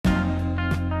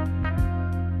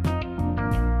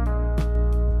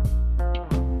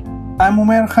I'm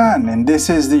Umair Khan, and this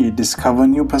is the Discover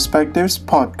New Perspectives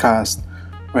podcast,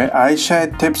 where I share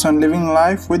tips on living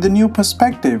life with a new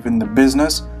perspective in the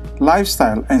business,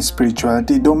 lifestyle, and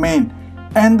spirituality domain,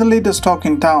 and the latest talk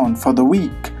in town for the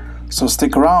week. So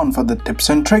stick around for the tips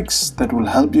and tricks that will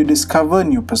help you discover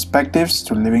new perspectives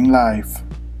to living life.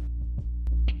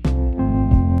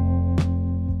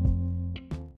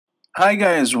 Hi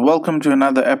guys, welcome to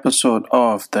another episode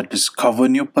of the Discover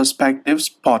New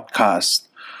Perspectives podcast.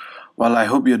 Well, I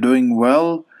hope you're doing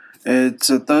well. It's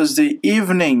a Thursday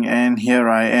evening, and here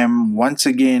I am once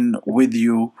again with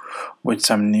you with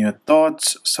some new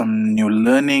thoughts, some new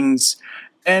learnings,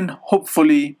 and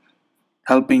hopefully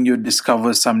helping you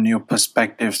discover some new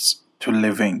perspectives to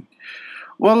living.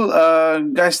 Well,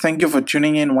 guys, thank you for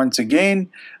tuning in once again.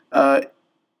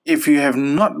 If you have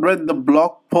not read the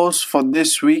blog post for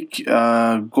this week,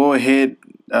 go ahead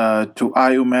to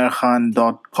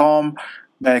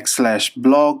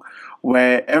iumairkhan.com/blog,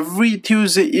 where every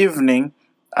Tuesday evening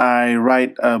I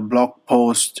write a blog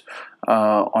post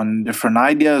on different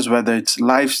ideas, whether it's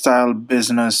lifestyle,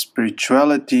 business,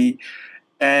 spirituality.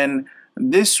 And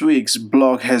this week's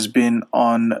blog has been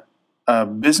on a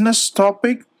business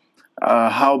topic,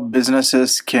 how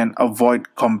businesses can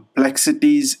avoid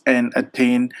complexities and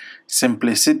attain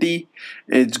simplicity.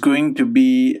 It's going to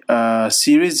be a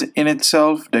series in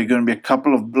itself. There are going to be a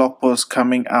couple of blog posts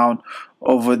coming out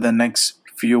over the next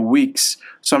few weeks.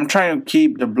 So I'm trying to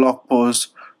keep the blog posts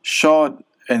short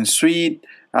and sweet,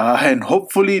 and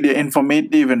hopefully they're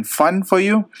informative and fun for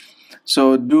you.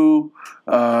 So do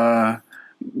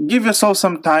give yourself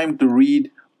some time to read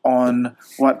on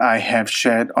what I have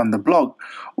shared on the blog.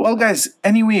 Well, guys,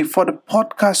 anyway, for the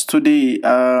podcast today,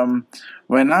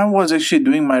 when I was actually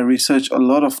doing my research, a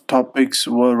lot of topics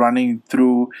were running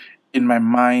through in my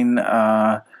mind,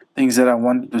 things that I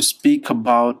wanted to speak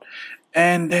about.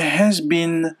 And there has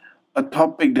been a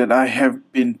topic that I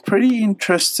have been pretty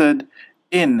interested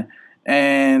in,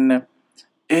 and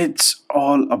it's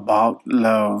all about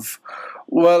love.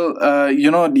 Well,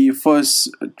 the first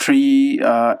three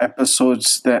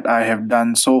episodes that I have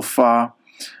done so far,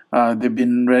 they've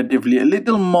been relatively a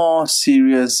little more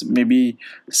serious, maybe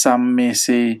some may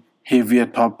say heavier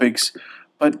topics.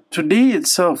 But today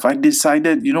itself, I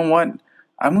decided, you know what,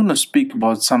 I'm going to speak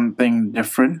about something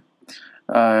different.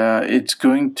 It's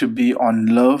going to be on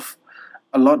love.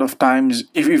 A lot of times,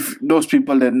 if those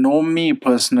people that know me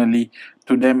personally,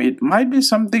 to them it might be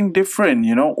something different,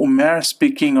 Umair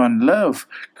speaking on love,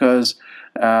 because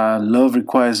love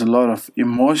requires a lot of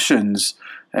emotions,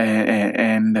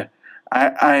 and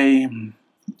I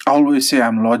always say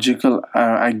I'm logical.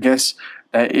 I guess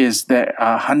there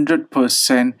are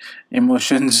 100%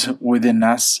 emotions within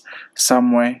us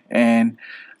somewhere, and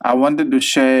I wanted to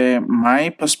share my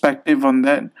perspective on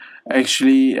that.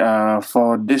 Actually,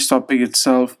 for this topic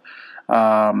itself,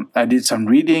 I did some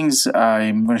readings.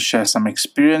 I'm going to share some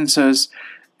experiences.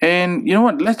 And you know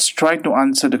what? Let's try to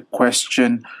answer the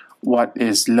question, what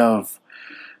is love?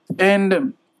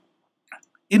 And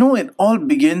it all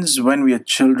begins when we are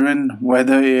children,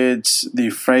 whether it's the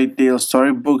fairy tale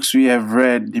storybooks we have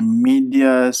read, the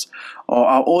medias, or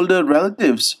our older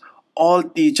relatives, all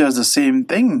teach us the same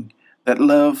thing, that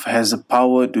love has the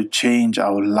power to change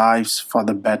our lives for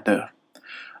the better.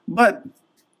 But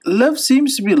love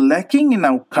seems to be lacking in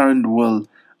our current world.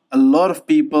 A lot of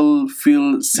people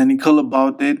feel cynical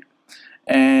about it.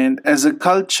 And as a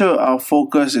culture, our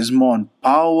focus is more on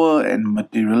power and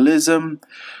materialism.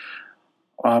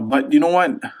 But you know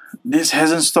what? This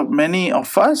hasn't stopped many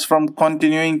of us from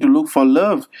continuing to look for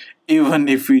love, even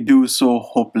if we do so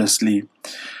hopelessly.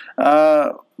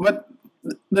 But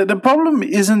the problem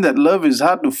isn't that love is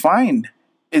hard to find,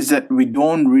 it's that we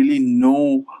don't really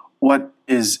know what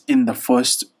is in the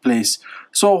first place.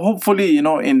 So hopefully,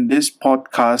 in this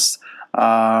podcast,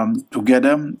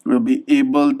 together, we'll be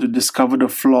able to discover the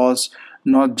flaws,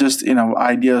 not just in our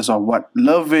ideas of what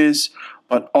love is,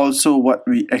 but also what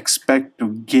we expect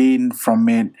to gain from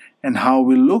it and how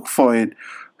we look for it.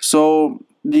 So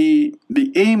the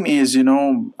aim is,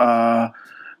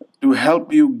 to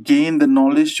help you gain the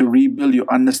knowledge to rebuild your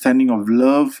understanding of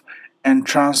love and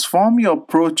transform your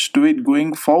approach to it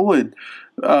going forward,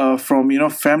 from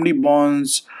family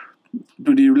bonds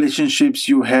to the relationships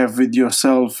you have with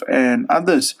yourself and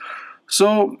others.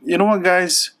 So you know what,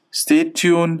 guys, stay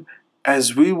tuned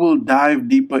as we will dive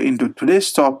deeper into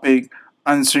today's topic,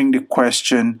 answering the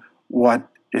question, what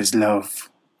is love?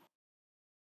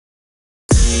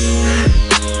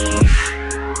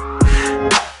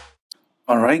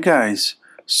 Alright, guys,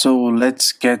 so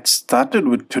let's get started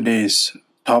with today's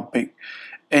topic.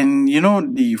 And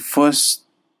the first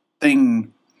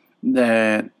thing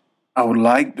that I would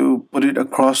like to put it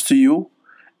across to you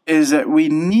is that we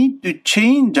need to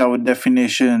change our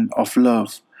definition of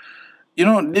love.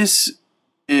 This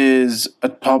is a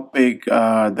topic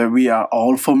that we are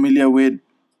all familiar with,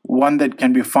 one that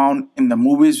can be found in the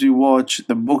movies we watch,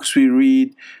 the books we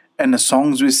read, and the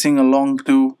songs we sing along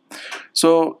to.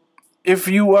 So, if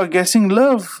you are guessing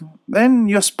love, then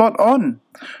you're spot on.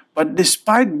 But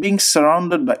despite being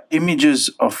surrounded by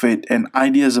images of it and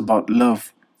ideas about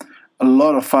love, a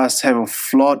lot of us have a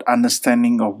flawed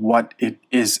understanding of what it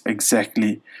is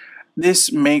exactly.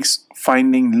 This makes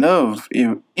finding love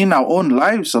in our own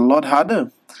lives a lot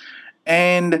harder.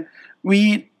 And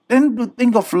we tend to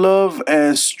think of love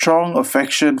as strong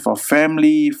affection for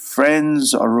family,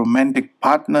 friends, or romantic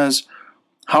partners.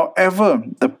 However,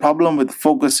 the problem with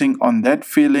focusing on that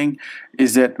feeling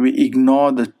is that we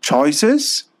ignore the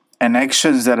choices and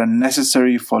actions that are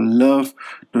necessary for love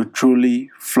to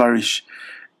truly flourish.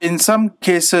 In some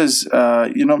cases,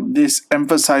 this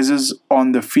emphasizes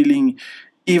on the feeling,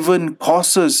 even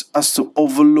causes us to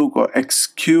overlook or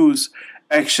excuse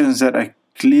actions that are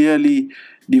clearly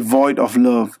devoid of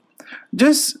love.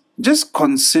 Just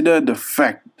consider the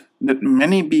fact that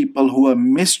many people who are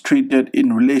mistreated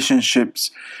in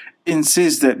relationships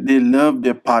insist that they love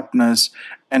their partners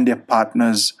and their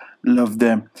partners love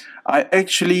them. I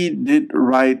actually did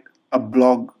write a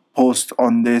blog post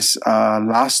on this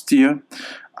last year.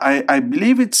 I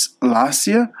believe it's last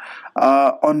year,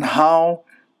 on how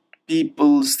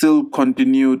people still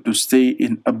continue to stay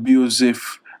in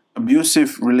abusive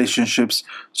relationships.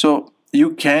 So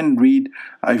you can read,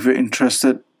 if you're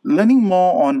interested, learning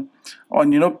more on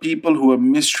people who are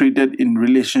mistreated in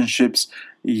relationships,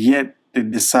 yet they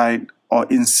decide or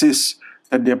insist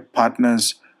that their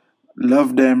partners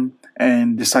love them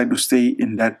and decide to stay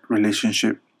in that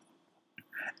relationship.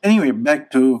 Anyway, back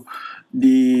to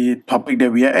the topic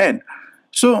that we are at.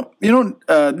 So,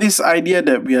 this idea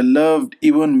that we are loved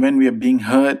even when we are being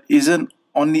hurt isn't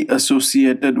only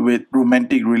associated with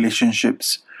romantic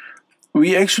relationships.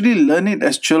 We actually learn it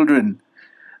as children.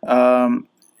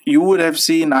 You would have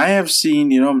seen, I have seen,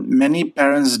 many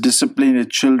parents discipline their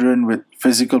children with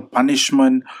physical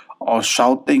punishment or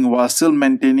shouting while still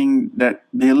maintaining that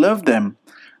they love them.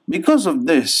 Because of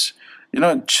this,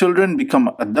 children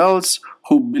become adults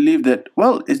who believe that,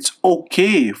 well, it's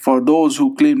okay for those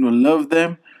who claim to love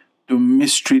them to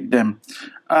mistreat them.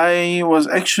 I was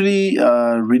actually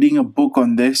reading a book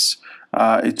on this.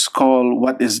 It's called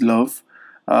What is Love?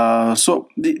 So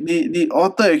the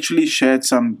author actually shared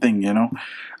something,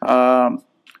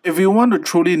 if we want to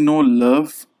truly know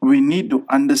love, we need to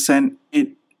understand it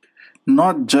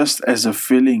not just as a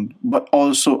feeling, but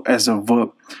also as a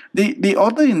verb. The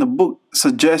author in the book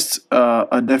suggests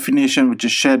a definition which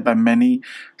is shared by many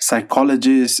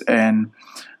psychologists and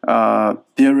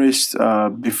theorists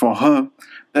before her,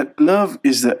 that love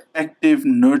is the active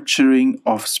nurturing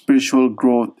of spiritual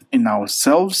growth in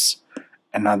ourselves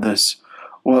and others.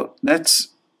 Well, that's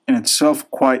in itself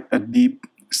quite a deep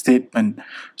statement.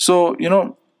 So,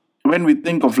 when we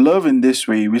think of love in this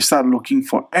way, we start looking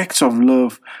for acts of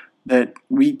love that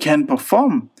we can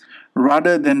perform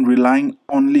rather than relying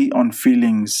only on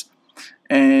feelings.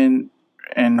 And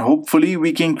hopefully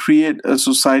we can create a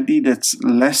society that's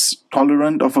less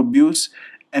tolerant of abuse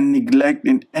and neglect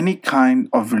in any kind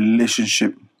of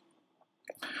relationship.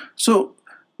 So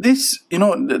this,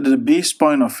 the base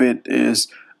point of it is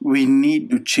we need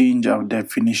to change our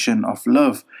definition of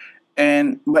love.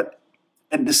 But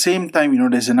at the same time,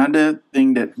 there's another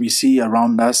thing that we see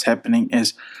around us happening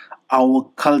is our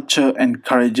culture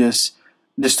encourages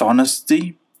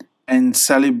dishonesty and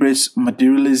celebrates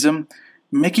materialism,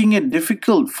 making it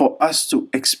difficult for us to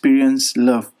experience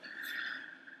love.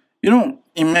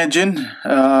 Imagine,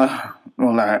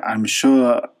 I'm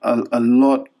sure a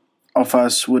lot of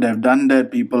us would have done that.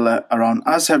 People around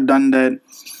us have done that.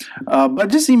 But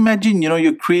just imagine,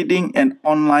 you're creating an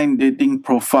online dating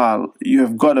profile. You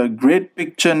have got a great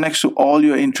picture next to all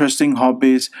your interesting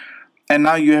hobbies, and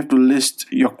now you have to list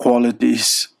your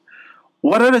qualities.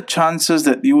 What are the chances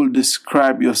that you will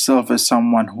describe yourself as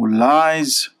someone who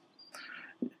lies?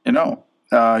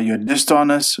 You're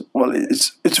dishonest. Well,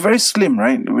 it's very slim,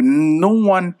 right? No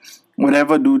one would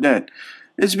ever do that.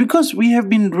 It's because we have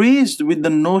been raised with the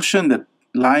notion that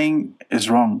lying is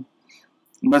wrong.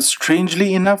 But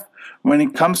strangely enough, when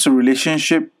it comes to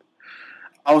relationship,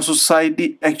 our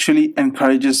society actually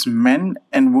encourages men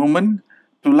and women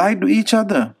to lie to each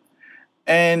other.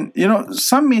 And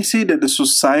some may say that the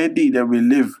society that we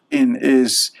live in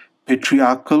is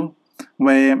patriarchal,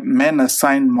 where men are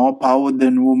assigned more power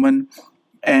than women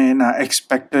and are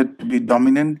expected to be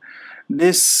dominant.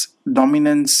 This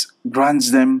dominance grants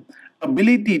them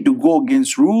ability to go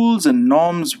against rules and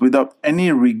norms without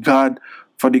any regard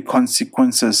for the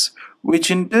consequences,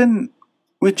 which in turn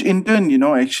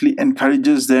actually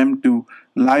encourages them to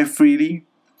live freely.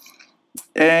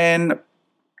 And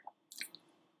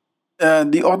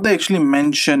the author actually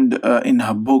mentioned in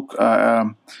her book,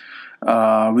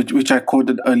 which I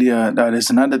quoted earlier, that is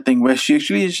another thing where she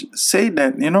actually said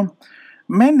that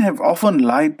men have often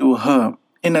lied to her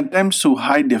in attempts to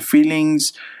hide their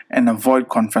feelings and avoid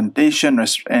confrontation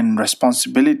and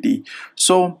responsibility.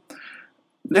 So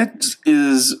that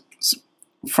is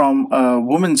from a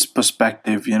woman's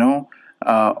perspective,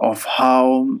 of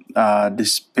how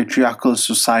this patriarchal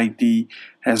society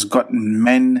has gotten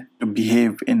men to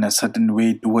behave in a certain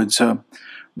way towards her.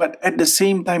 But at the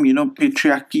same time,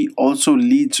 patriarchy also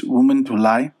leads women to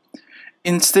lie.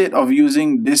 Instead of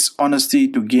using dishonesty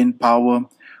to gain power,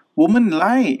 women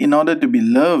lie in order to be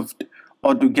loved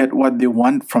or to get what they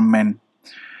want from men.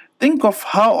 Think of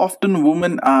how often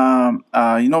women are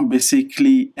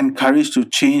basically encouraged to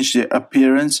change their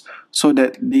appearance so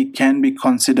that they can be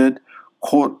considered,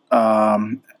 quote,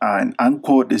 and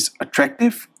unquote, is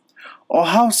attractive. Or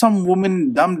how some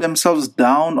women dumb themselves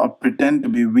down or pretend to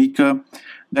be weaker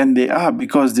than they are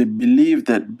because they believe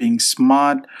that being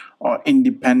smart or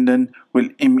independent will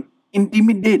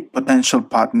intimidate potential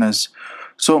partners.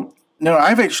 So,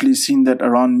 I've actually seen that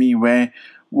around me where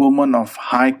women of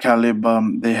high caliber,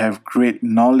 they have great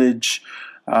knowledge,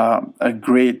 a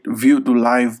great view to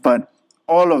life, but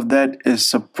all of that is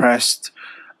suppressed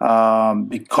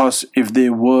because if they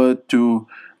were to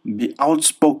be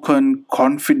outspoken,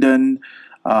 confident,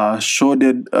 show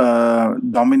their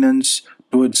dominance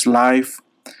towards life,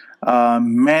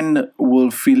 men will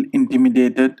feel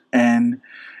intimidated and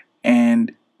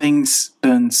things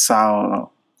turn sour.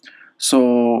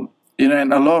 So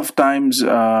and a lot of times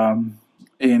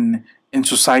in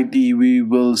society we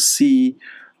will see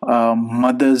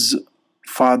mothers,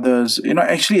 fathers.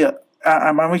 Actually,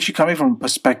 I'm actually coming from a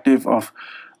perspective of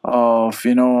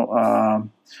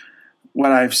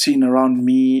what I've seen around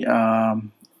me.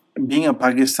 Being a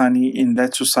Pakistani in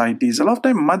that society, is a lot of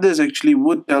time mothers actually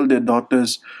would tell their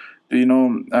daughters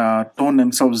to tone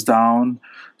themselves down,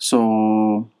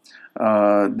 so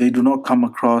they do not come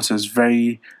across as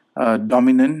very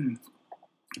dominant,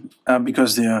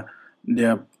 because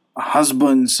their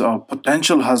husbands or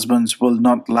potential husbands will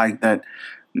not like that.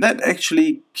 That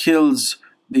actually kills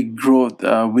the growth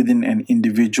within an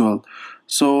individual.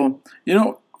 So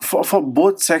for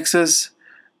both sexes,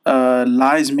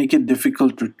 lies make it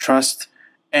difficult to trust.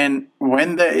 And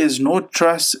when there is no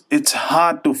trust, it's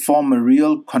hard to form a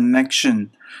real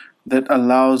connection that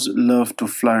allows love to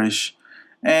flourish.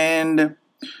 And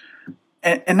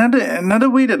another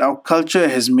way that our culture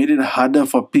has made it harder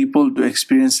for people to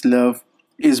experience love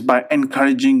is by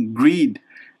encouraging greed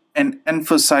and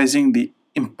emphasizing the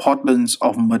importance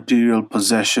of material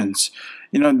possessions.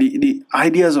 The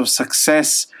ideas of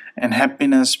success and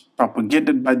happiness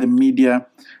propagated by the media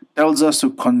tells us to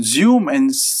consume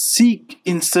and seek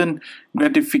instant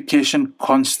gratification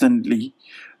constantly.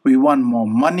 We want more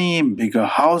money, bigger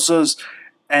houses,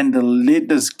 and the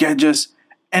latest gadgets,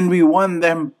 and we want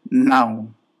them now.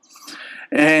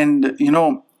 And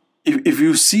if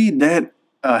you see that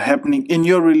happening in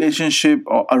your relationship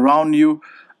or around you,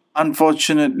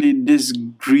 unfortunately this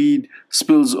greed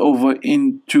spills over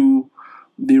into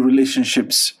the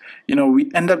relationships.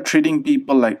 We end up treating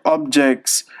people like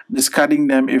objects, discarding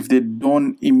them if they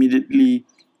don't immediately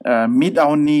meet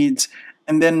our needs,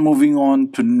 and then moving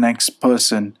on to the next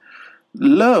person.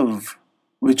 Love,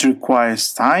 which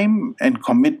requires time and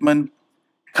commitment,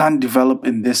 can't develop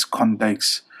in this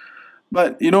context.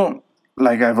 But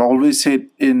like I've always said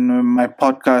in my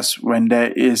podcast, when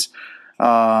there is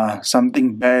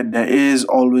something bad, there is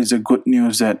always a good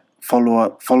news that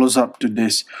follows up to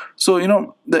this. So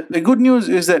the good news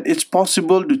is that it's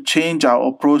possible to change our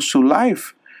approach to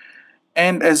life,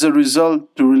 and as a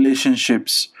result to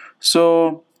relationships.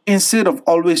 So instead of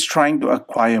always trying to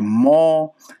acquire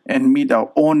more and meet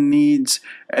our own needs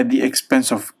at the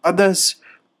expense of others,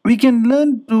 we can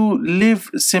learn to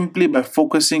live simply by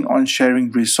focusing on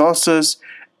sharing resources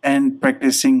and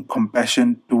practicing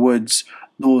compassion towards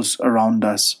those around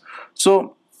us.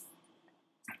 So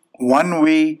one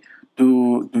way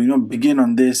to begin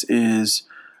on this is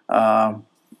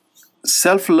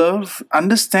self-love,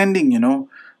 understanding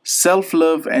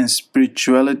self-love and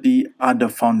spirituality are the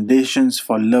foundations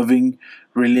for loving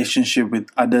relationship with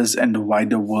others and the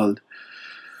wider world.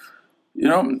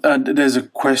 There's a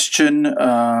question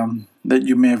that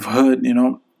you may have heard,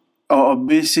 or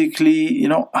basically,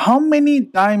 how many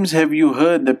times have you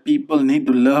heard that people need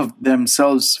to love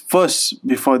themselves first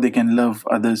before they can love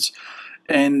others?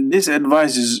 And this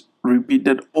advice is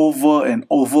repeated over and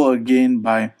over again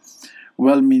by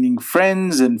well meaning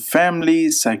friends and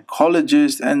families,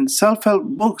 psychologists, and self help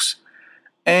books.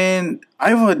 And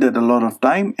I've heard that a lot of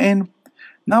time. And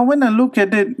now when I look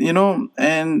at it,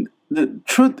 and the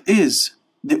truth is,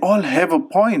 they all have a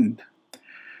point.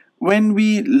 When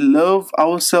we love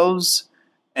ourselves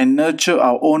and nurture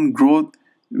our own growth,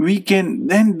 we can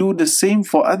then do the same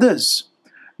for others.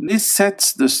 This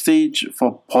sets the stage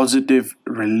for positive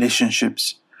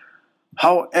relationships.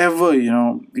 However,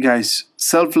 guys,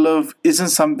 self love isn't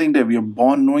something that we are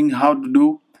born knowing how to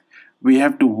do. We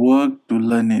have to work to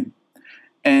learn it.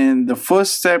 And the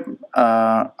first step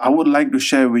I would like to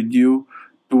share with you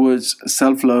towards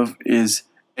self love is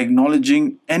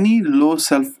acknowledging any low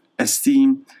self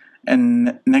esteem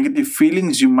and negative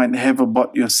feelings you might have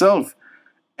about yourself,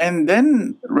 and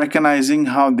then recognizing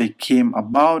how they came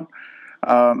about.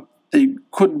 It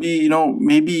could be,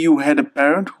 maybe you had a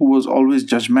parent who was always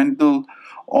judgmental,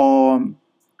 or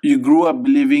you grew up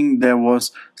believing there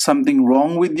was something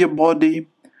wrong with your body.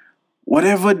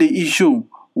 Whatever the issue,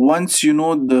 once you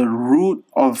know the root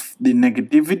of the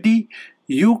negativity,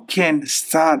 you can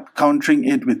start countering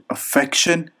it with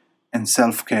affection and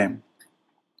self care.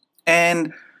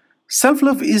 And self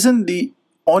love isn't the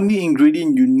only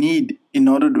ingredient you need in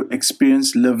order to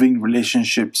experience loving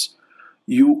relationships.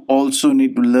 You also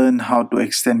need to learn how to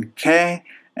extend care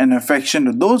and affection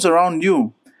to those around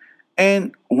you.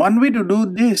 And one way to do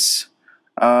this,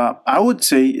 I would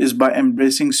say, is by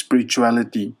embracing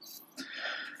spirituality.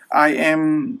 I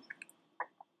am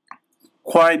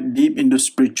quite deep into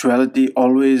spirituality,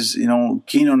 always,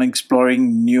 keen on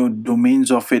exploring new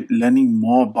domains of it, learning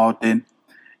more about it.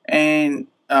 And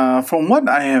from what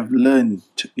I have learned,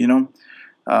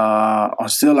 or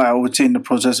still I would say in the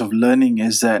process of learning,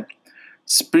 is that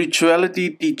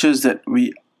spirituality teaches that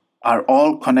we are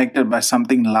all connected by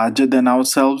something larger than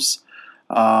ourselves.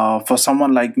 For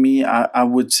someone like me, I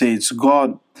would say it's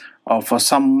God. Or for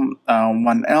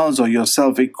someone else or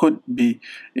yourself, it could be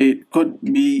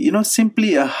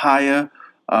simply a higher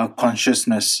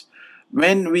consciousness.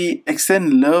 When we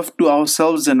extend love to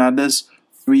ourselves and others,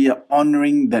 we are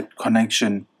honoring that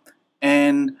connection.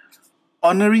 And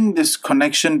honoring this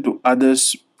connection to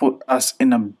others put us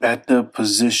in a better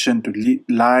position to lead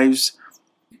lives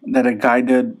that are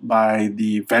guided by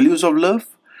the values of love.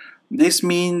 This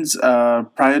means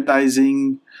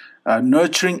prioritizing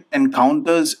nurturing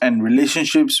encounters and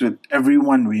relationships with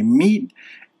everyone we meet,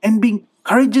 and being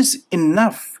courageous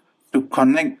enough to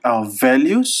connect our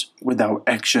values with our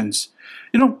actions.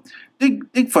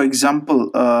 Take for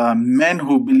example, men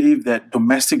who believe that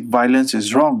domestic violence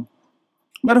is wrong,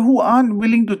 but who aren't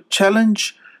willing to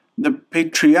challenge the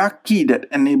patriarchy that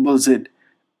enables it,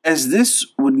 as this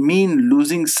would mean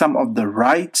losing some of the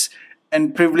rights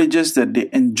and privileges that they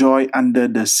enjoy under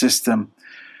the system.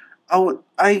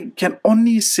 I can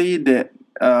only say that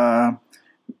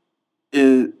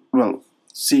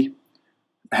see,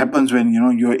 happens when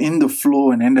you're in the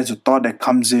flow, and then there's a thought that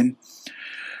comes in.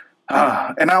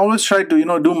 And I always try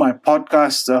to do my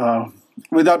podcast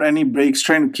without any breaks,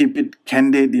 trying to keep it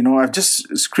candid. I've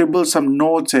just scribbled some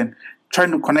notes and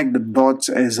trying to connect the dots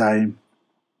as I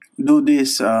do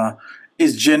this.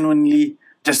 Is genuinely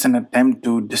just an attempt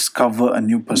to discover a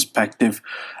new perspective.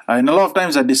 And a lot of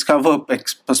times I discover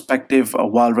perspective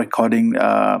while recording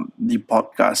the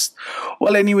podcast.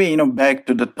 Well, anyway, back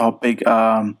to the topic.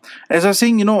 As I was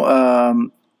saying,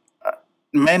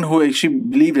 men who actually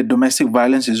believe that domestic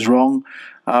violence is wrong,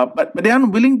 but they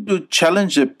aren't willing to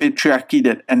challenge the patriarchy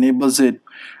that enables it.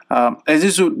 As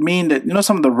this would mean that,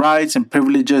 some of the rights and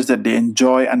privileges that they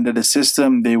enjoy under the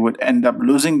system, they would end up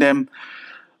losing them.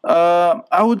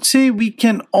 I would say we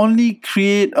can only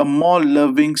create a more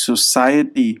loving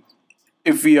society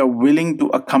if we are willing to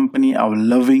accompany our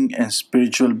loving and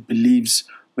spiritual beliefs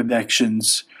with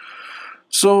actions.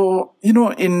 So,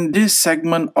 in this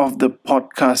segment of the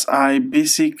podcast, I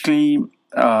basically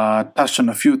touched on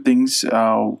a few things.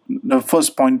 The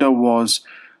first pointer was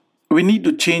we need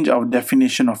to change our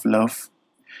definition of love.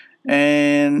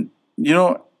 And,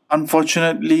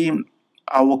 unfortunately,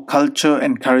 our culture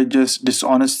encourages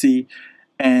dishonesty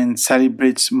and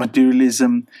celebrates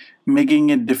materialism, making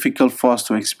it difficult for us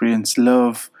to experience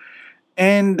love.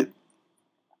 And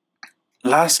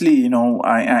lastly,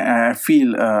 I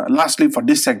feel, lastly for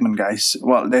this segment, guys,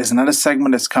 well, there's another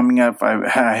segment that's coming up. I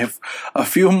have a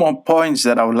few more points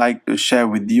that I would like to share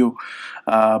with you.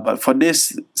 But for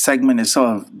this segment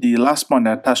itself, the last point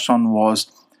I touched on was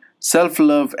Self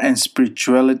love and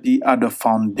spirituality are the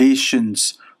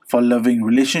foundations for loving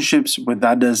relationships with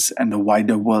others and the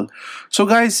wider world. So,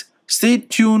 guys, stay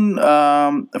tuned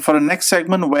for the next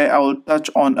segment where I will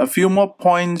touch on a few more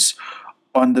points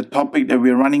on the topic that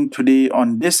we're running today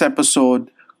on this episode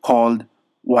called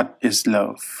What is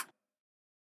Love?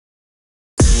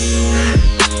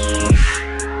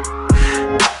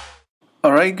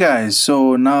 Alright, guys,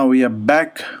 so now we are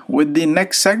back with the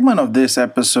next segment of this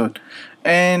episode.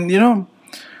 And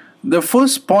the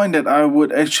first point that I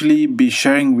would actually be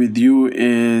sharing with you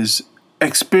is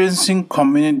experiencing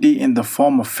community in the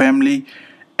form of family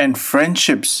and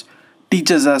friendships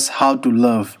teaches us how to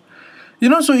love.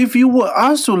 So if you were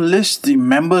asked to list the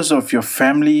members of your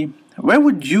family, where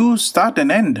would you start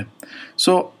and end?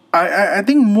 So I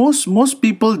think most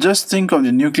people just think of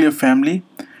the nuclear family,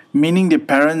 meaning their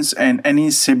parents and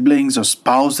any siblings or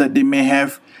spouse that they may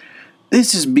have.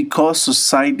 This is because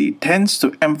society tends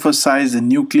to emphasize the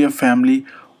nuclear family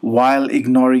while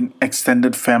ignoring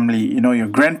extended family, your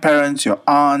grandparents, your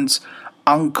aunts,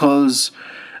 uncles,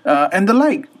 and the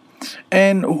like,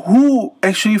 and who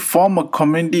actually form a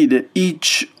community that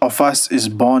each of us is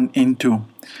born into.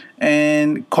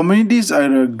 And communities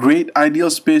are a great ideal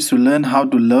space to learn how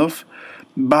to love.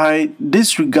 By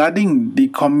disregarding the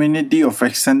community of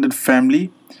extended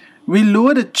family, we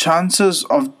lower the chances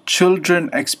of children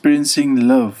experiencing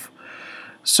love.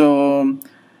 So,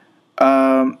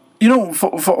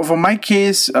 for my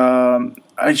case,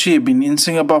 actually, I've been in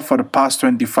Singapore for the past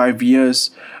 25 years.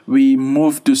 We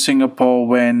moved to Singapore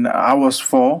when I was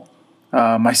 4.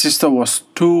 My sister was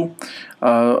 2.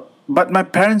 But my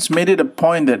parents made it a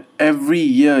point that every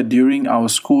year during our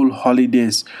school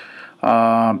holidays,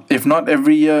 if not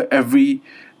every year, every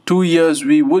 2 years,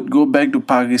 we would go back to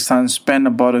Pakistan, spend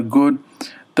about a good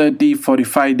 30,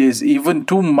 45 days, even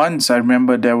 2 months. I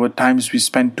remember there were times we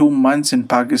spent 2 months in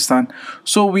Pakistan,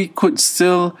 so we could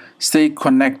still stay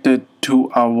connected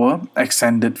to our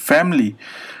extended family.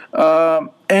 And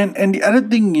the other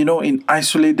thing, in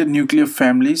isolated nuclear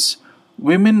families,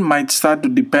 women might start to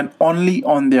depend only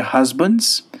on their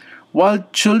husbands, while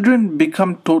children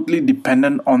become totally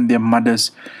dependent on their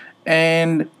mothers.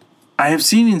 And I have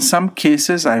seen in some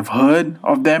cases, I've heard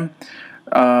of them,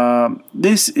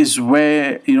 this is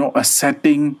where, a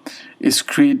setting is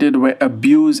created where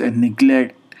abuse and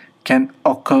neglect can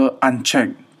occur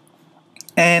unchecked.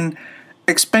 And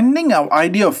expanding our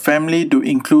idea of family to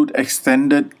include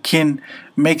extended kin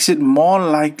makes it more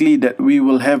likely that we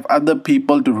will have other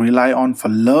people to rely on for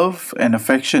love and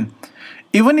affection,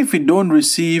 even if we don't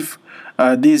receive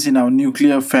these in our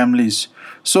nuclear families.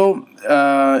 So,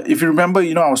 if you remember,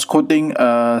 I was quoting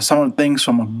some of the things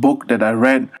from a book that I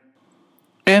read,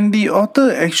 and the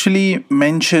author actually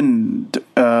mentioned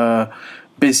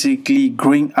basically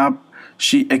growing up,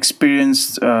 she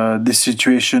experienced this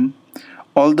situation.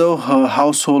 Although her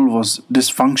household was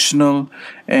dysfunctional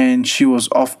and she was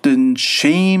often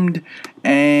shamed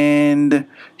and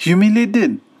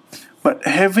humiliated, but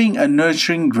having a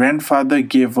nurturing grandfather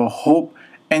gave her hope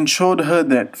and showed her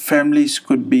that families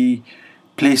could be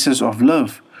places of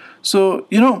love. So,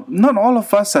 not all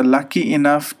of us are lucky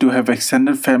enough to have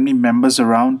extended family members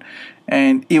around.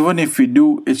 And even if we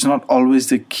do, it's not always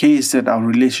the case that our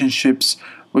relationships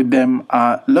with them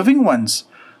are loving ones.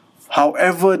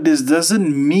 However, this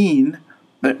doesn't mean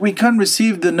that we can't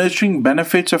receive the nurturing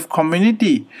benefits of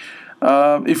community.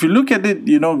 If you look at it,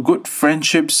 good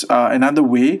friendships are another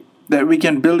way that we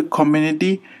can build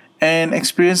community and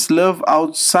experience love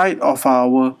outside of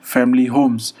our family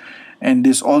homes. And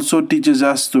this also teaches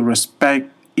us to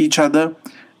respect each other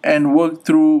and work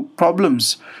through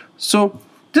problems. So,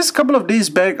 just a couple of days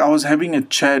back, I was having a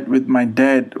chat with my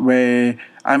dad where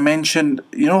I mentioned,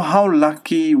 how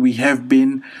lucky we have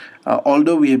been,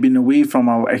 although we have been away from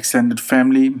our extended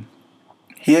family.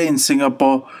 Here in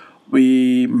Singapore,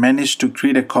 we managed to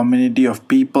create a community of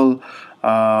people,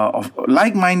 of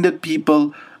like-minded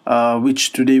people,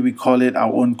 which today we call it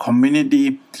our own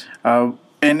community.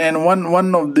 And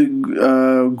one of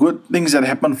the good things that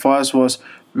happened for us was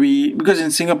because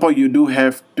in Singapore you do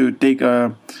have to take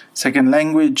a second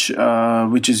language,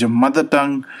 which is your mother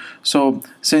tongue. So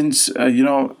since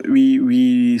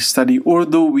we study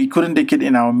Urdu, we couldn't take it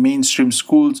in our mainstream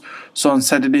schools. So on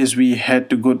Saturdays we had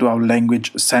to go to our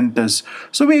language centers.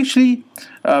 So we actually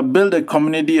build a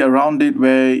community around it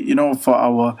where for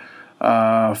our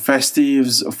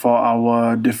festives, for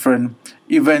our different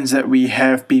events that we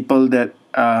have, people that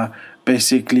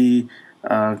basically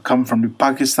come from the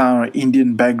Pakistan or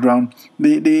Indian background,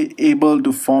 they able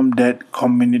to form that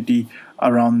community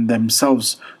around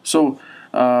themselves. So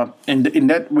in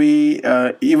that way,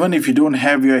 even if you don't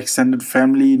have your extended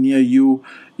family near you,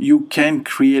 you can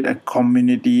create a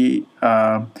community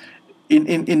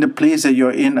in the place that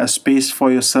you're in, a space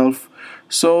for yourself.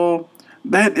 So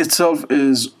that itself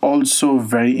is also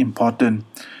very important.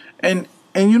 And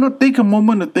take a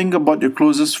moment to think about your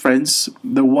closest friends,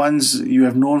 the ones you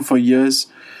have known for years.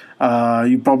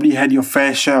 You probably had your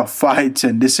fair share of fights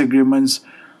and disagreements,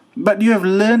 but you have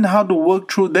learned how to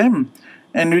work through them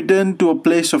and return to a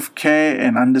place of care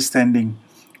and understanding.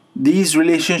 These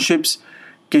relationships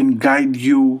can guide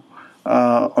you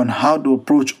on how to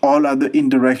approach all other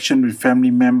interaction with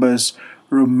family members,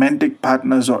 romantic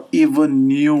partners, or even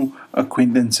new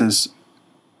acquaintances.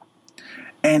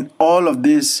 And all of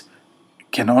this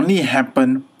can only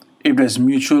happen if there's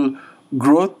mutual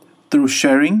growth through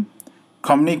sharing,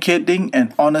 communicating,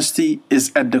 and honesty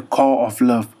is at the core of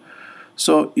love.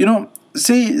 So,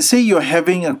 say you're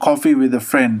having a coffee with a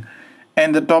friend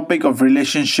and the topic of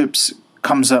relationships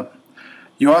comes up.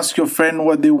 You ask your friend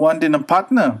what they want in a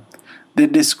partner. They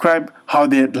describe how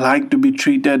they'd like to be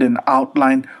treated and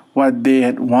outline what they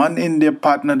had want in their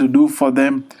partner to do for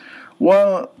them.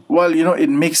 Well, it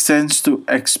makes sense to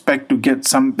expect to get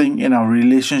something in our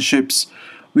relationships.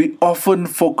 We often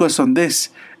focus on this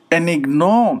and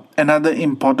ignore another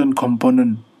important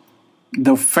component,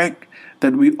 the fact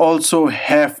that we also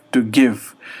have to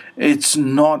give. It's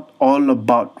not all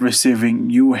about receiving,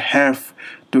 you have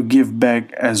to give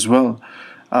back as well.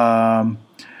 And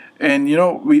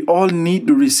we all need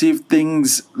to receive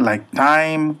things like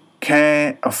time,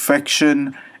 care,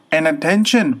 affection, and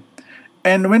attention.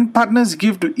 And when partners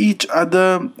give to each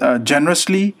other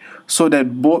generously so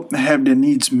that both have their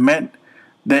needs met,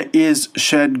 there is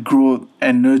shared growth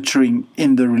and nurturing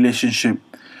in the relationship.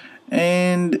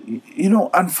 And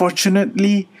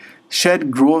unfortunately,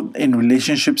 shared growth in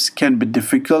relationships can be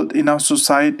difficult in our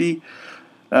society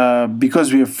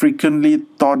because we are frequently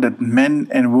taught that men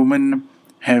and women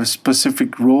have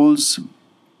specific roles,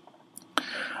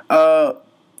 uh,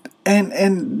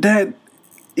 and that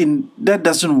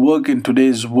doesn't work in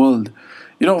today's world.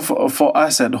 For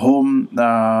us at home,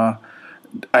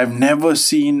 I've never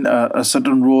seen a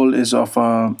certain role is of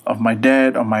my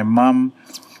dad or my mom,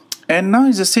 and now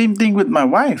it's the same thing with my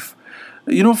wife.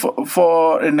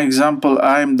 For an example,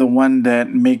 I'm the one that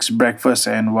makes breakfast,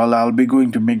 and I'll be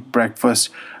going to make breakfast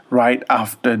right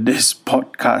after this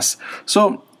podcast.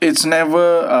 So it's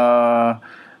never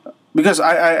because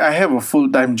I have a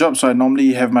full-time job, so I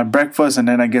normally have my breakfast and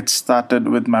then I get started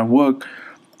with my work.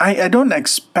 I don't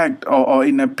expect, or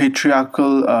in a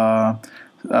patriarchal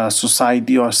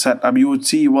society or setup, you would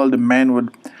see, the man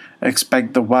would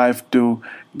expect the wife to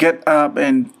get up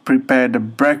and prepare the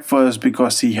breakfast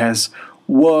because he has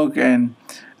work, and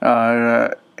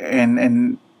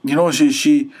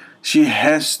she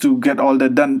has to get all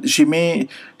that done. She may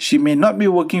not be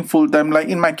working full time. Like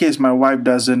in my case, my wife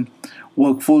doesn't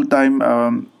work full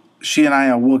time. She and I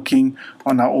are working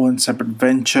on our own separate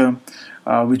venture,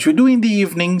 which we do in the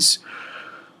evenings.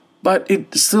 But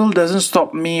it still doesn't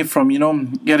stop me from,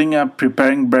 getting up,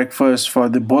 preparing breakfast for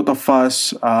the both of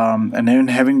us, and then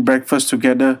having breakfast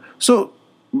together. So,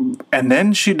 and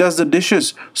then she does the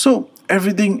dishes. So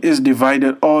everything is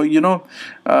divided. Or,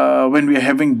 when we're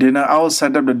having dinner, I'll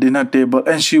set up the dinner table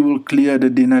and she will clear the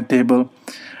dinner table.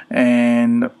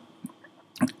 And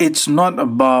it's not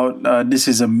about this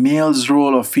is a male's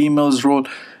role or female's role.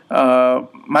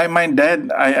 My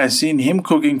dad, I seen him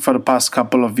cooking for the past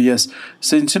couple of years,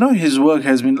 since his work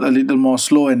has been a little more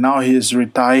slow and now he is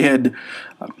retired.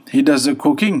 He does the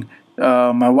cooking.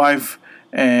 My wife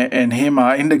and him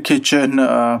are in the kitchen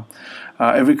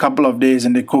every couple of days,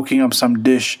 and they're cooking up some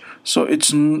dish. So it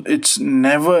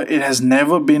has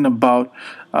never been about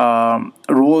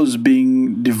roles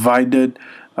being divided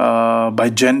by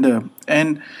gender.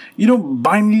 And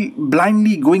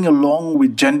blindly going along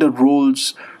with gender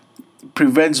roles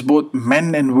prevents both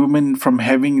men and women from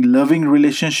having loving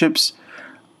relationships.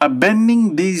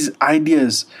 Abandoning these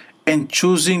ideas and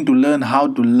choosing to learn how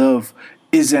to love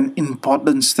is an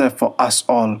important step for us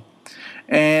all.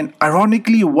 And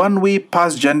ironically, one way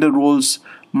past gender roles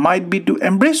might be to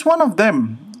embrace one of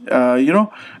them.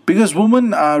 Because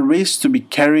women are raised to be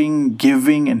caring,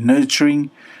 giving, and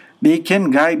nurturing. They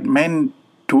can guide men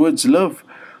towards love.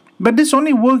 But this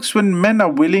only works when men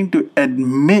are willing to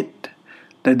admit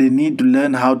that they need to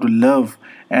learn how to love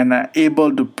and are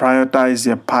able to prioritize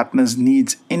their partner's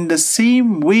needs in the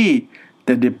same way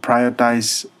that they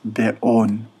prioritize their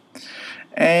own.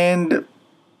 And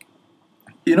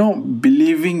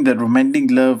believing that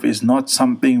romantic love is not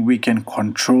something we can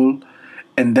control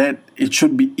and that it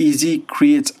should be easy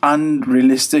creates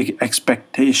unrealistic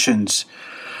expectations.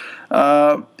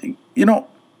 Uh, you know,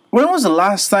 When was the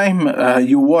last time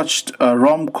you watched a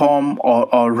rom com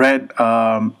or read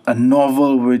a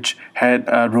novel which had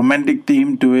a romantic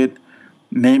theme to it?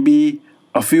 Maybe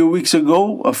a few weeks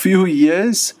ago, a few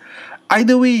years?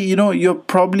 Either way, you're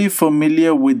probably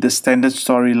familiar with the standard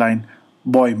storyline: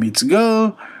 boy meets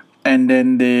girl, and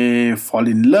then they fall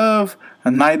in love,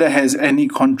 and neither has any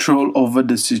control over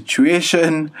the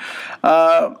situation.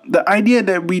 The idea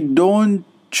that we don't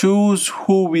choose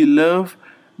who we love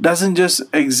doesn't just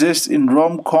exist in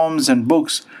rom coms and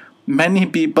books. Many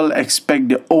people expect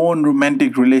their own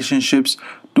romantic relationships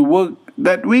to work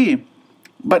that way.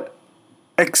 But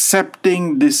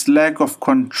accepting this lack of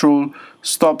control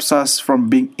stops us from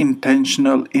being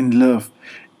intentional in love.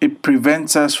 It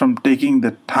prevents us from taking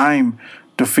the time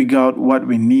to figure out what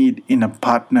we need in a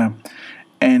partner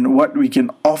and what we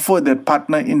can offer that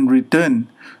partner in return.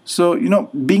 So,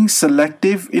 being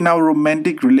selective in our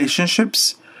romantic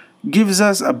relationships gives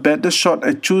us a better shot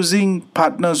at choosing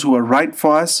partners who are right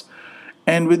for us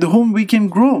and with whom we can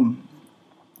grow.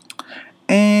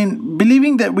 And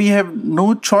believing that we have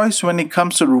no choice when it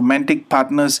comes to romantic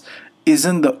partners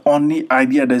isn't the only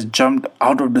idea that's jumped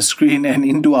out of the screen and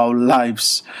into our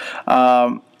lives.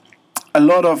 A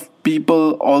lot of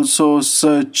people also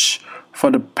search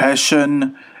for the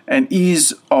passion and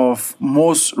ease of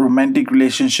most romantic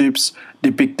relationships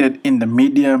depicted in the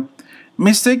media,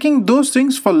 mistaking those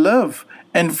things for love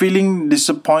and feeling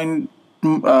disappointed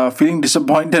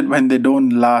when they don't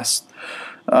last.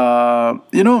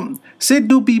 Say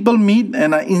two people meet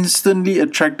and are instantly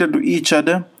attracted to each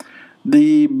other.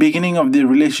 The beginning of the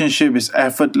relationship is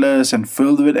effortless and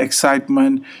filled with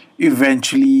excitement.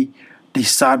 Eventually, they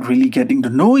start really getting to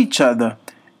know each other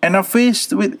and are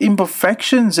faced with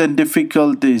imperfections and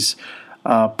difficulties.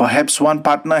 Perhaps one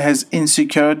partner has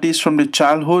insecurities from the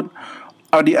childhood,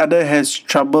 or the other has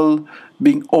trouble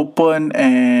being open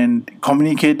and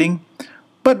communicating.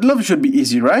 But love should be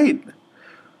easy, right?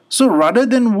 So rather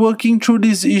than working through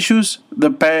these issues,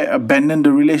 the pair abandon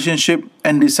the relationship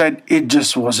and decide it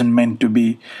just wasn't meant to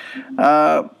be.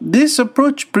 This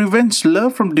approach prevents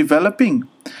love from developing.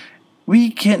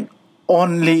 We can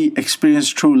only experience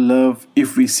true love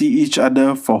if we see each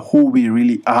other for who we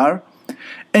really are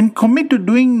and commit to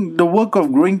doing the work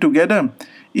of growing together,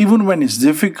 even when it's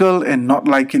difficult and not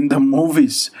like in the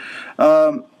movies.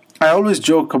 I always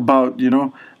joke about,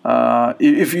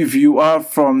 if you are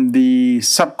from the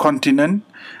subcontinent,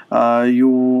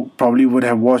 you probably would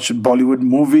have watched Bollywood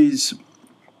movies,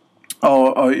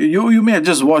 or you may have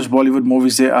just watched Bollywood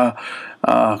movies. They are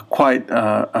quite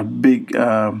a big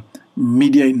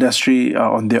media industry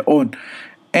on their own.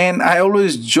 And I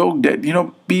always joke that,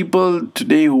 people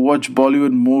today who watch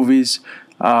Bollywood movies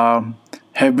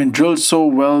have been drilled so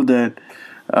well that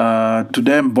to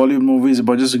them, Bollywood movies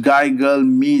about just a guy, girl,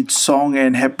 meet, song,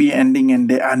 and happy ending, and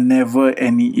there are never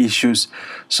any issues.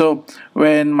 So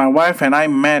when my wife and I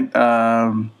met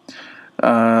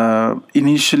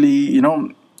initially,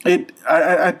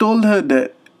 I told her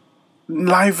that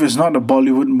life is not a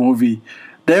Bollywood movie.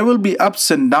 There will be ups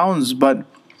and downs, but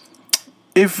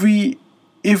if we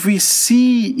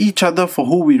see each other for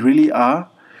who we really are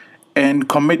and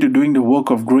commit to doing the work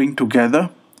of growing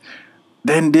together,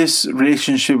 then this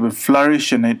relationship will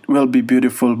flourish and it will be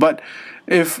beautiful. But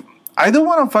if either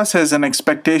one of us has an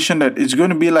expectation that it's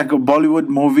going to be like a Bollywood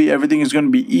movie, everything is going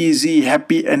to be easy,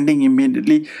 happy ending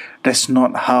immediately, that's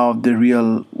not how the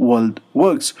real world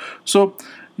works. So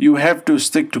you have to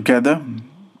stick together,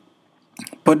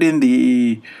 put in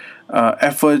the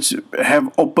efforts,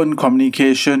 have open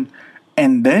communication,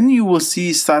 and then you will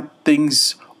start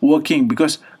things working,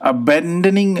 because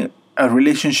abandoning a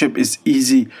relationship is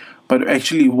easy, but to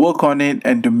actually work on it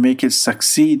and to make it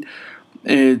succeed,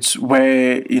 it's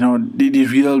where the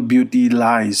real beauty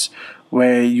lies,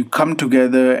 where you come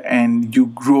together and you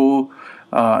grow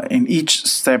in each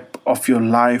step of your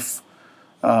life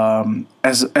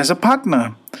as a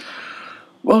partner.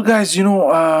 Well, guys,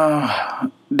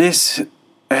 this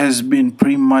has been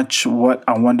pretty much what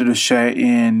I wanted to share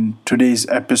in today's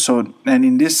episode. And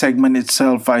in this segment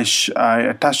itself, I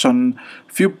touched on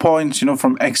a few points,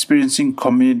 from experiencing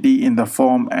community in the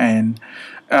form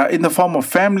of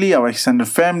family, our extended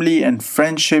family, and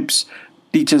friendships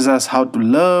teaches us how to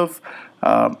love,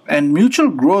 and mutual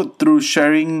growth through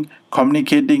sharing,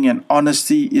 communicating, and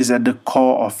honesty is at the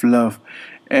core of love.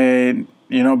 And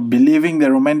believing that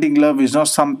romantic love is not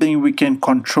something we can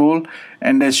control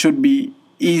and that should be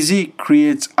easy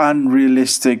creates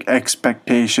unrealistic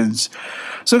expectations.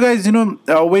 So guys,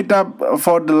 wait up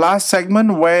for the last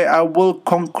segment where I will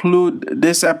conclude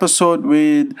this episode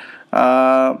with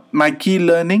my key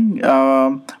learning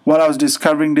while I was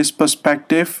discovering this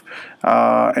perspective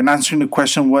and answering the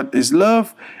question, what is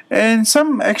love? And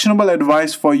some actionable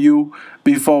advice for you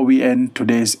before we end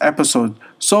today's episode.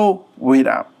 So, wait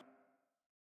up.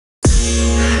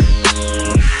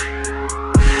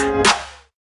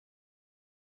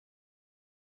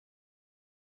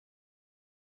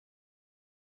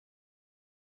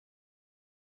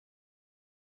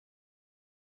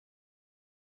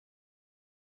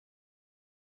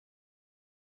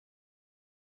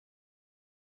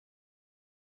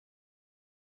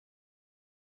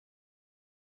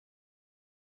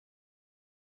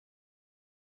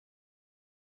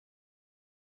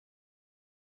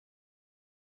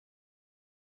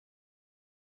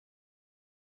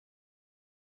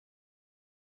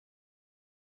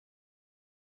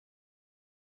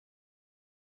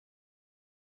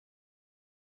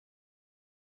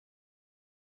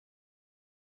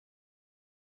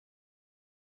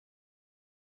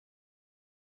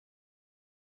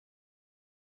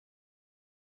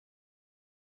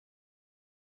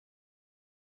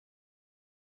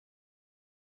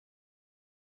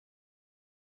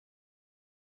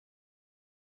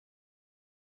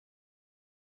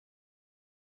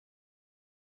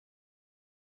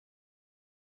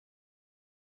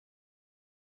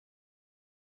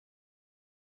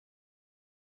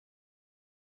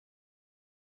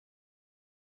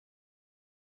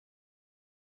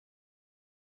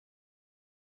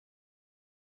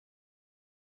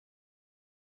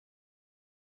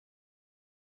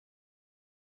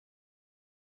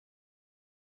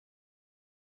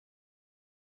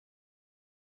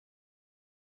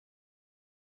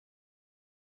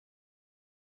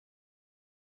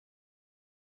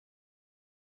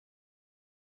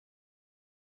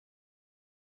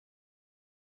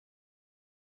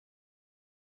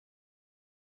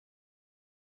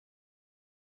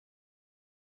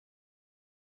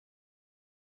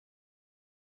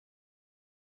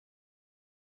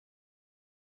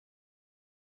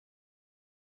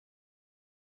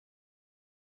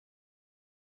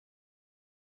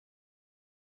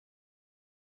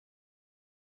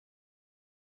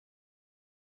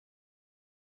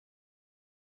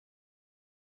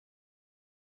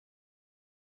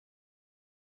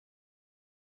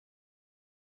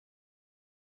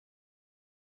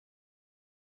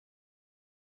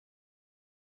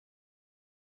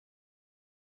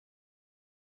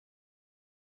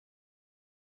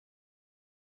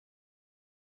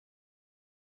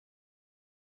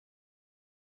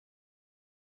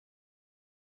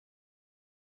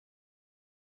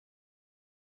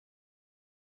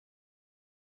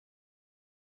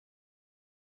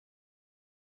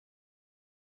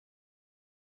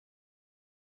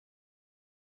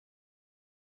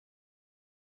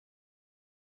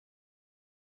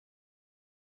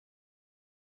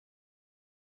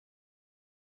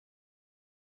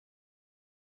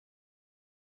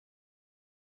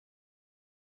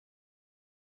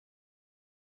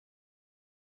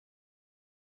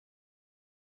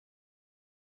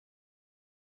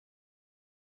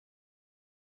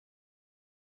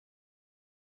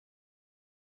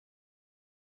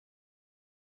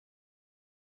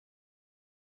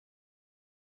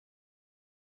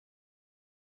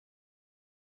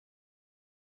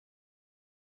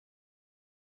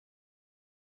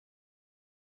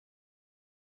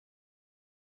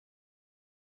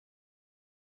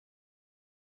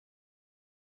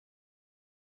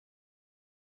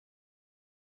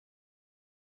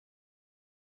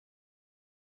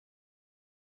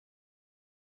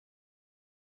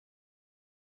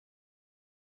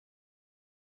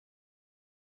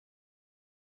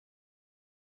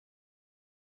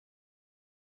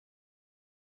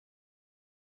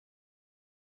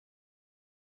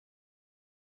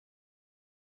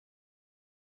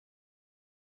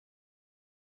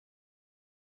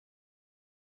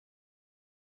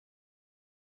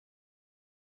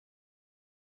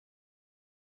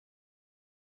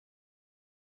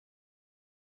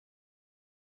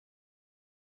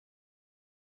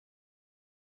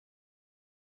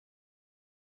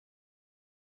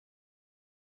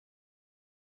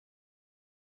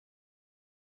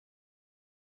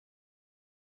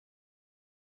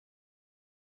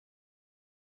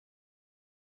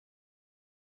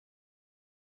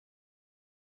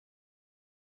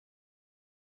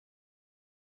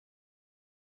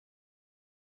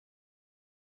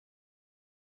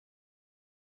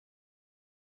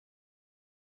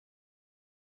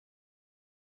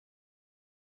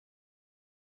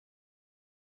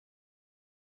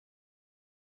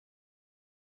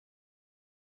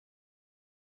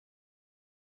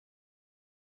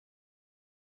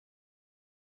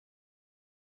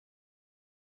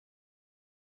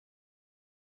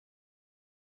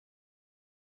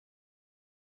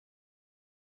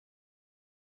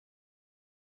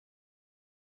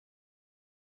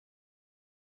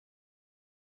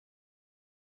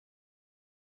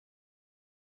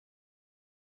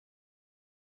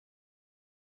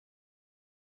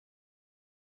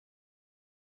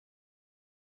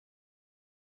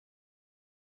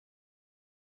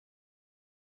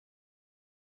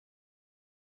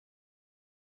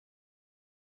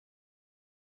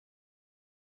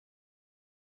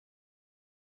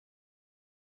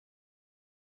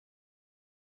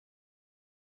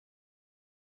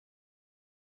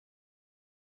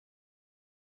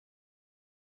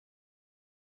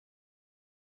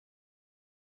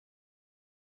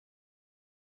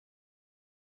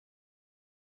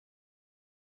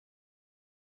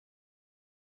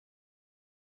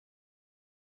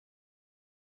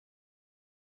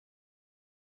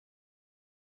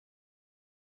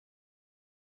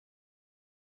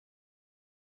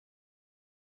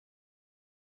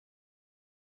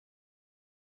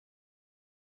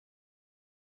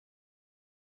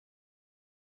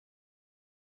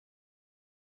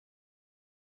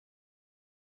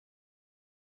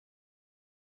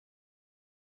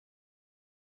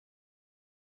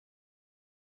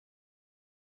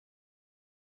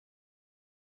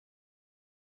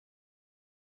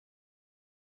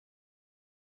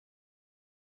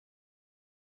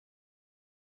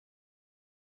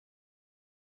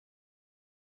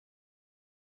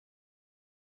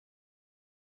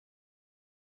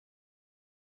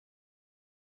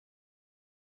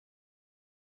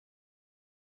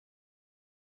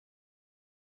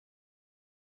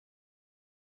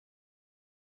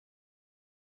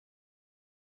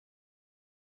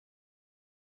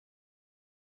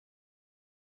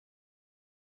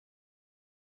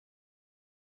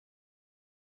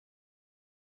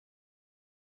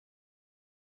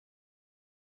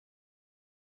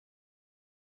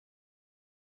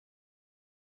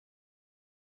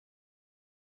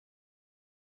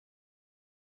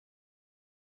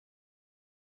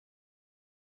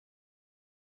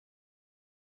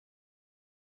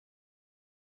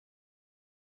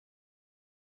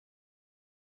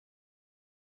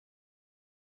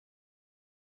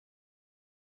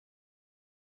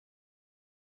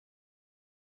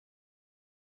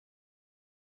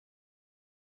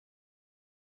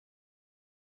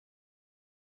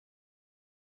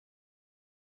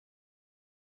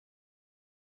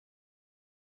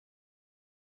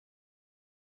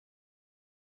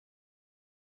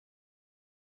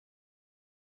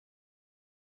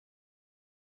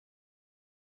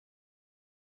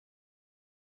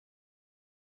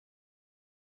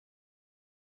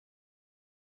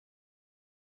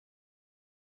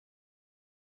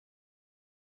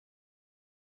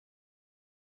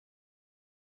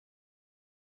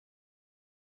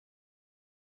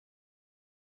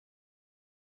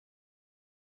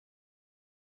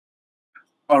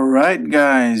 All right,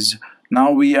 guys.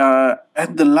 Now we are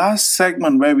at the last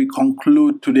segment where we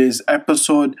conclude today's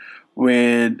episode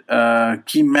with a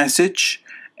key message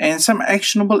and some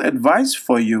actionable advice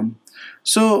for you.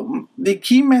 So, the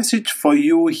key message for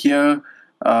you here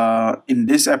in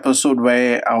this episode,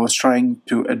 where I was trying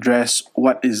to address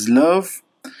what is love,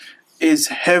 is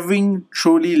having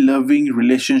truly loving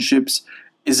relationships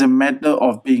is a matter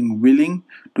of being willing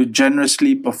to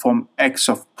generously perform acts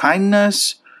of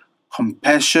kindness,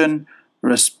 compassion,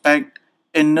 respect,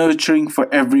 and nurturing for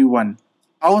everyone,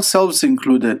 ourselves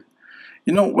included.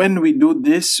 When we do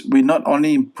this, we not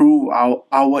only improve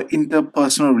our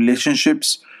interpersonal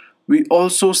relationships, we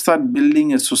also start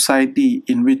building a society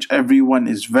in which everyone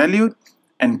is valued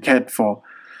and cared for.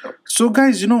 So,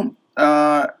 guys,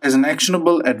 as an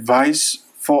actionable advice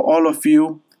for all of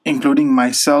you, including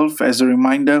myself, as a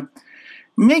reminder,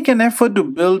 make an effort to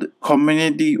build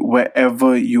community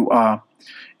wherever you are.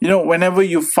 Whenever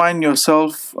you find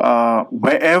yourself,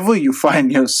 wherever you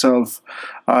find yourself,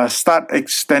 start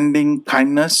extending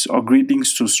kindness or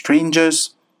greetings to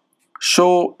strangers.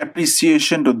 Show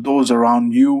appreciation to those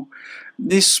around you.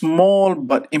 These small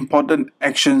but important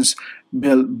actions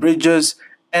build bridges,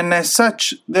 and as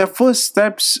such, they're first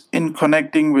steps in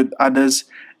connecting with others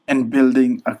and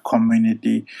building a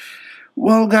community.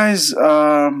 Well, guys,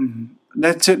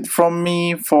 that's it from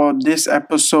me for this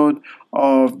episode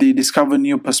of the Discover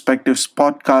New Perspectives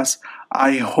podcast.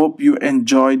 I hope you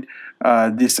enjoyed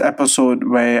this episode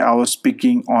where I was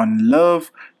speaking on love,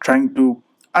 trying to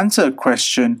answer a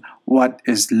question: what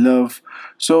is love?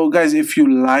 So, guys, if you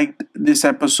liked this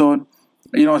episode,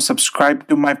 subscribe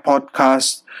to my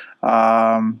podcast,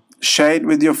 share it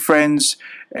with your friends,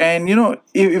 and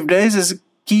if there is a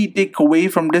key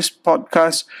takeaway from this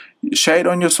podcast, share it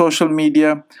on your social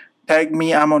media. Tag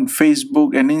me. I'm on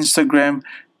Facebook and Instagram.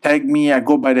 Tag me. I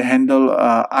go by the handle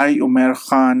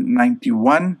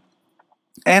IUmerKhan91.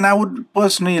 And I would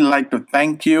personally like to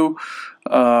thank you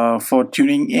for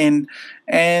tuning in.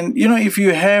 And if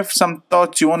you have some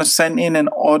thoughts, you want to send in an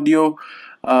audio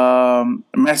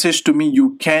message to me,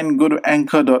 you can go to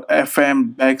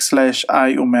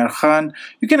anchor.fm/IUmerKhan.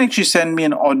 You can actually send me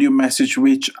an audio message,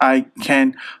 which I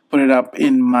can put it up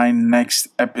in my next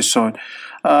episode.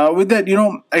 With that,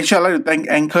 actually, I'd like to thank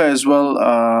Anchor as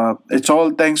well. It's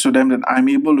all thanks to them that I'm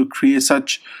able to create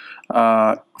such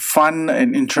fun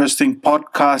and interesting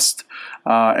podcast,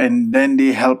 and then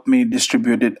they help me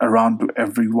distribute it around to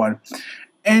everyone.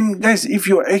 And guys, if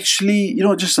you're actually,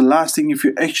 just the last thing, if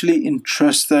you're actually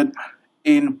interested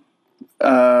in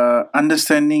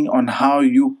understanding on how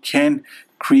you can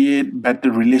create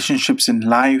better relationships in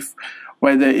life,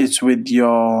 whether it's with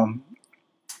your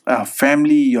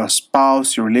family, your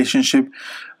spouse, your relationship,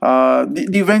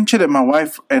 the venture that my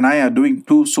wife and I are doing,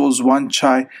 Two Souls, One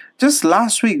Chai, just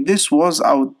last week, this was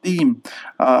our theme.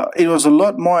 It was a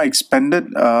lot more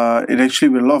expanded. It actually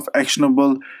with a lot of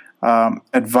actionable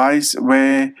advice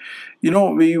where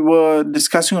we were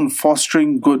discussing on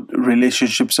fostering good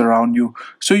relationships around you.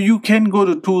 So you can go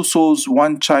to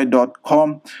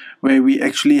twosoulsonechai.com, where we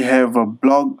actually have a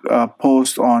blog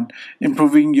post on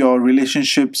improving your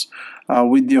relationships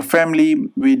with your family.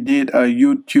 We did a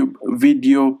YouTube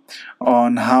video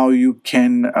on how you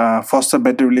can foster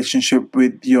better relationship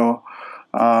with your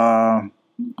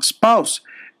spouse.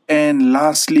 And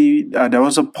lastly, there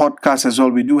was a podcast as well.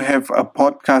 We do have a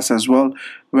podcast as well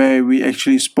where we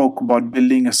actually spoke about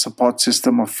building a support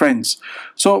system of friends.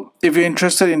 So if you're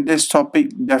interested in this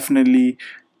topic, definitely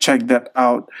check that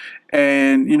out.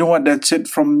 And you know what? That's it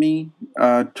from me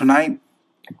tonight.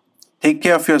 Take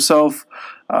care of yourself.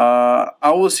 I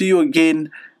will see you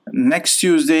again next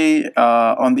Tuesday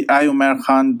on the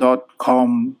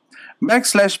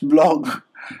iumerkhan.com/blog.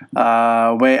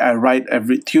 Where I write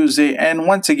every Tuesday. And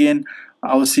once again,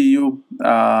 I will see you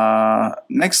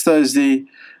next Thursday,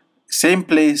 same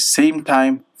place, same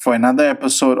time, for another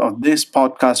episode of this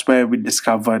podcast where we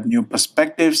discover new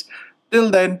perspectives. Till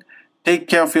then, take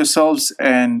care of yourselves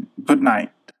and good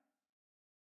night.